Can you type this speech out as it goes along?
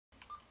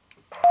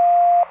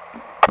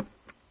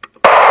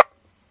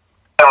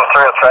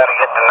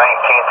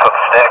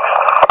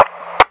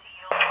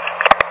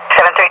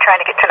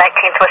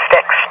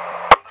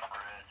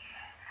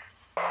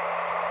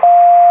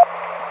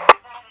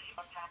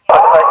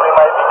possibly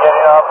might be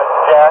getting off at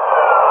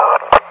Jackson.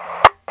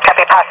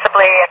 Copy,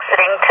 possibly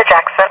exiting to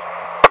Jackson.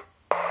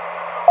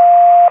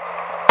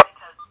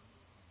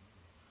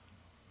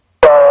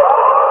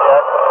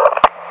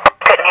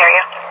 Couldn't hear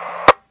you.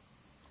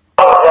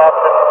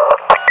 Jackson.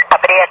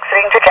 Copy,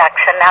 exiting to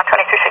Jackson, now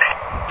 2360.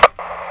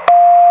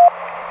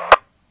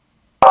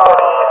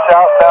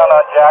 Southbound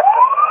on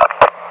Jackson.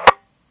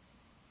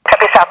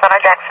 Copy, southbound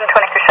on Jackson,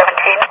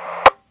 2317.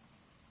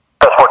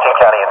 That's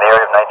 14 County in the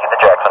area of 19th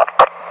and Jackson.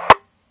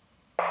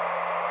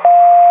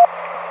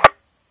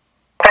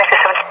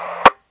 2317.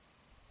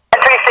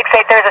 And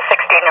 368, there's a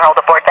 16-year-old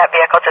aboard that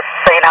vehicle, just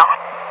so you know.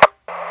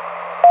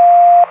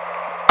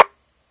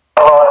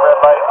 Below and red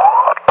light.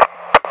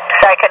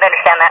 Sorry, I couldn't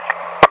understand that.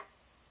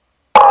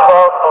 12,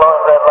 below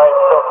and red light,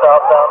 still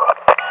southbound.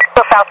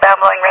 Still southbound,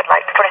 blowing red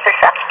lights,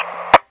 2370.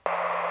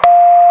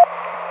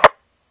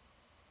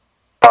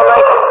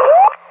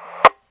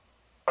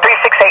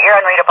 368, you're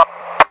unreadable.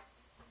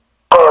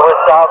 Okay,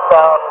 we're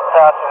southbound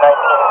passing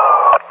 19th.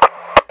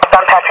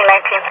 Southbound passing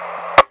 19th.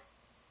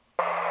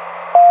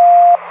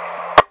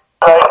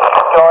 Right,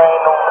 going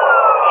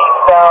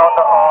eastbound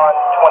on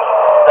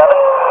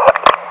 27th.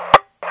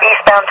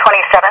 Eastbound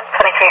 27th,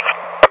 23.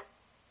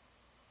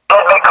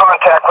 Did make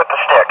contact with the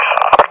sticks.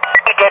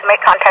 You did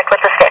make contact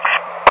with the sticks.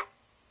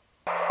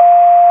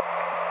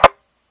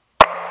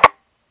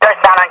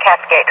 Northbound on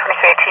Cascade,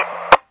 2318.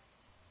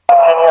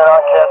 Continuing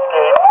on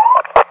Cascade.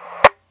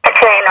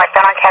 Continuing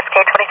northbound on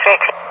Cascade,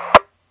 2318.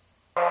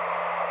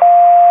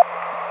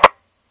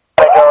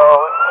 I go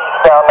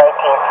eastbound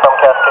 19th from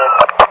Cascade.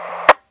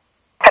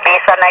 Copy,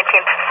 eastbound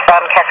 19th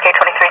from Cascade,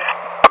 23.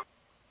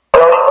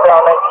 Go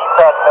eastbound 19th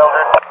past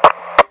Mildred.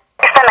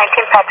 Eastbound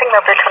 19th passing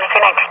Mildred,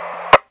 2319.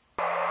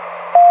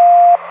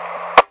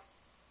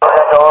 We're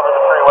going to go over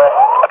the freeway.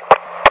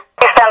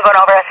 Eastbound going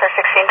over SS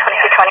 16,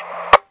 2320.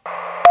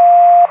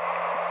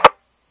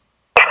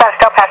 Eastbound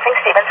still passing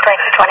Stevens,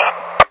 2220.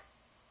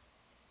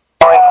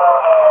 We're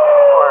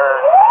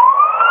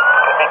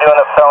going to be doing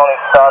a felony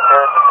stop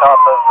here at the top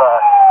of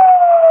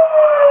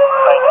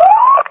 19th.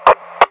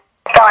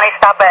 Felony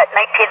stop at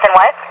 19th and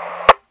what?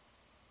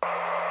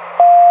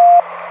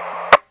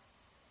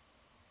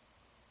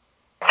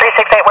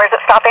 368, where is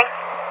it stopping?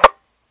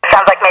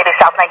 Sounds like maybe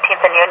South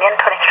 19th and Union,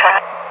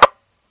 2220.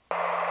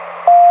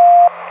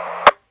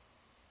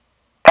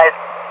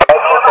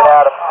 19th and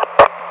Adams.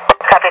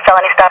 Copy,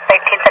 felony stop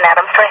 18th and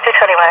Adams,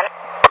 2221.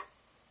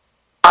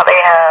 They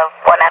have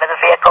one out of the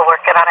vehicle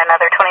working on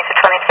another 2220.